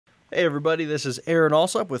Hey everybody, this is Aaron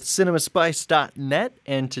Alsop with CinemaSpice.net,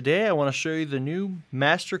 and today I want to show you the new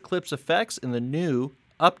Master Clips effects in the new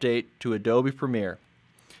update to Adobe Premiere.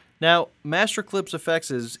 Now, Master Clips effects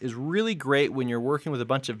is really great when you're working with a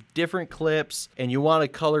bunch of different clips and you want to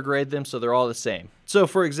color grade them so they're all the same. So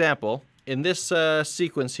for example, in this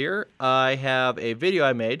sequence here, I have a video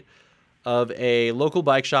I made of a local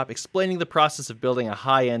bike shop explaining the process of building a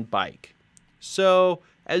high-end bike. So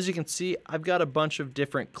as you can see, I've got a bunch of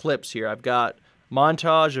different clips here. I've got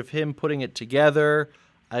montage of him putting it together.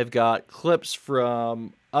 I've got clips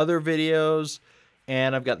from other videos.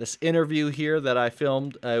 And I've got this interview here that I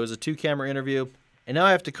filmed. It was a 2-camera interview. And now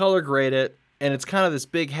I have to color grade it. And it's kind of this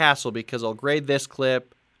big hassle because I'll grade this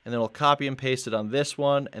clip and then I'll copy and paste it on this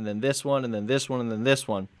one and then this one and then this one and then this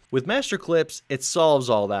one. With Master Clips, it solves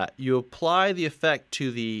all that. You apply the effect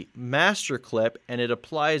to the master clip and it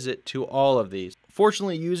applies it to all of these.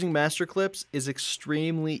 Fortunately, using Master Clips is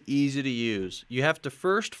extremely easy to use. You have to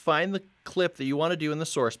first find the clip that you want to do in the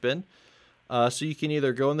source bin. So you can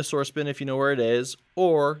either go in the source bin if you know where it is,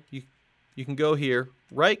 or you can go here,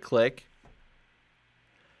 right click,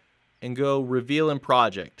 and go reveal in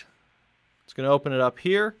project. It's going to open it up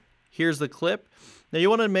here. Here's the clip. Now you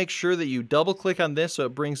want to make sure that you double click on this so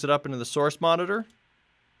it brings it up into the source monitor.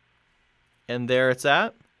 And there it's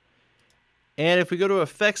at. And if we go to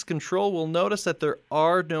effects control, we'll notice that there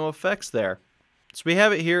are no effects there. So we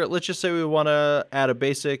have it here. Let's just say we want to add a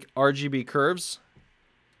basic RGB curves.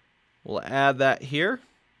 We'll add that here.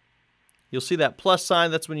 You'll see that plus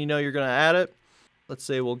sign. That's when you know you're going to add it. Let's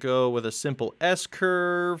say we'll go with a simple S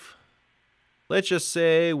curve. Let's just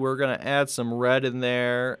say we're going to add some red in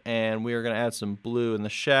there, and we're going to add some blue in the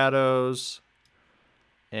shadows.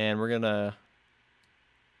 And we're going to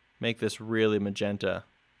make this really magenta,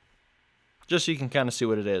 just so you can kind of see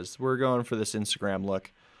what it is. We're going for this Instagram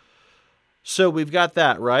look. So we've got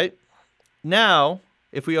that, right? Now,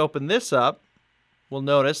 if we open this up, we'll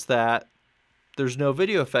notice that there's no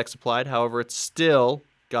video effects applied. However, it's still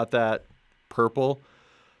got that purple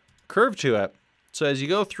curve to it. So as you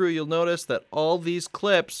go through, you'll notice that all these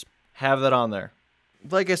clips have that on there.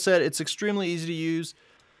 Like I said, it's extremely easy to use.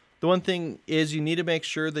 The one thing is you need to make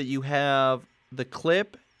sure that you have the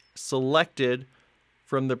clip selected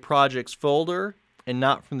from the projects folder and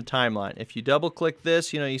not from the timeline. If you double click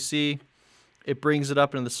this, you see it brings it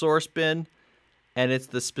up in the source bin, and it's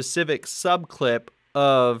the specific subclip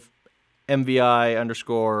of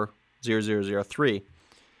MVI_0003.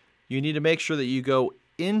 You need to make sure that you go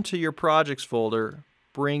into your projects folder,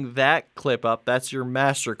 bring that clip up, that's your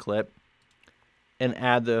master clip, and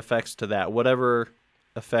add the effects to that, whatever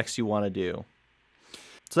effects you want to do.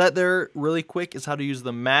 So that there, really quick, is how to use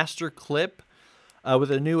the master clip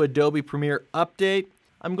with a new Adobe Premiere update.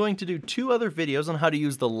 I'm going to do 2 other videos on how to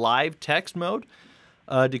use the live text mode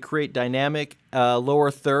to create dynamic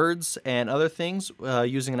lower thirds and other things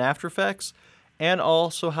using an After Effects, and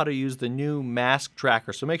also how to use the new mask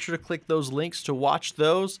tracker. So make sure to click those links to watch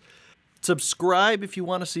those. Subscribe if you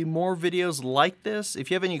want to see more videos like this. If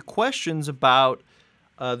you have any questions about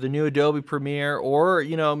the new Adobe Premiere, or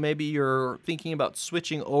maybe you're thinking about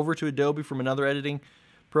switching over to Adobe from another editing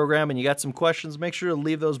program and you got some questions, make sure to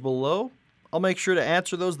leave those below. I'll make sure to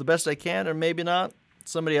answer those the best I can, or maybe not,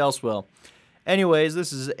 somebody else will. Anyways,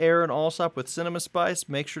 this is Aaron Alsop with CinemaSpice.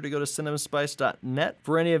 Make sure to go to CinemaSpice.net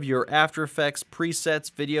for any of your After Effects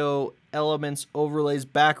presets, video elements, overlays,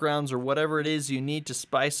 backgrounds, or whatever it is you need to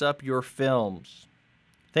spice up your films.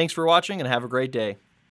 Thanks for watching and have a great day.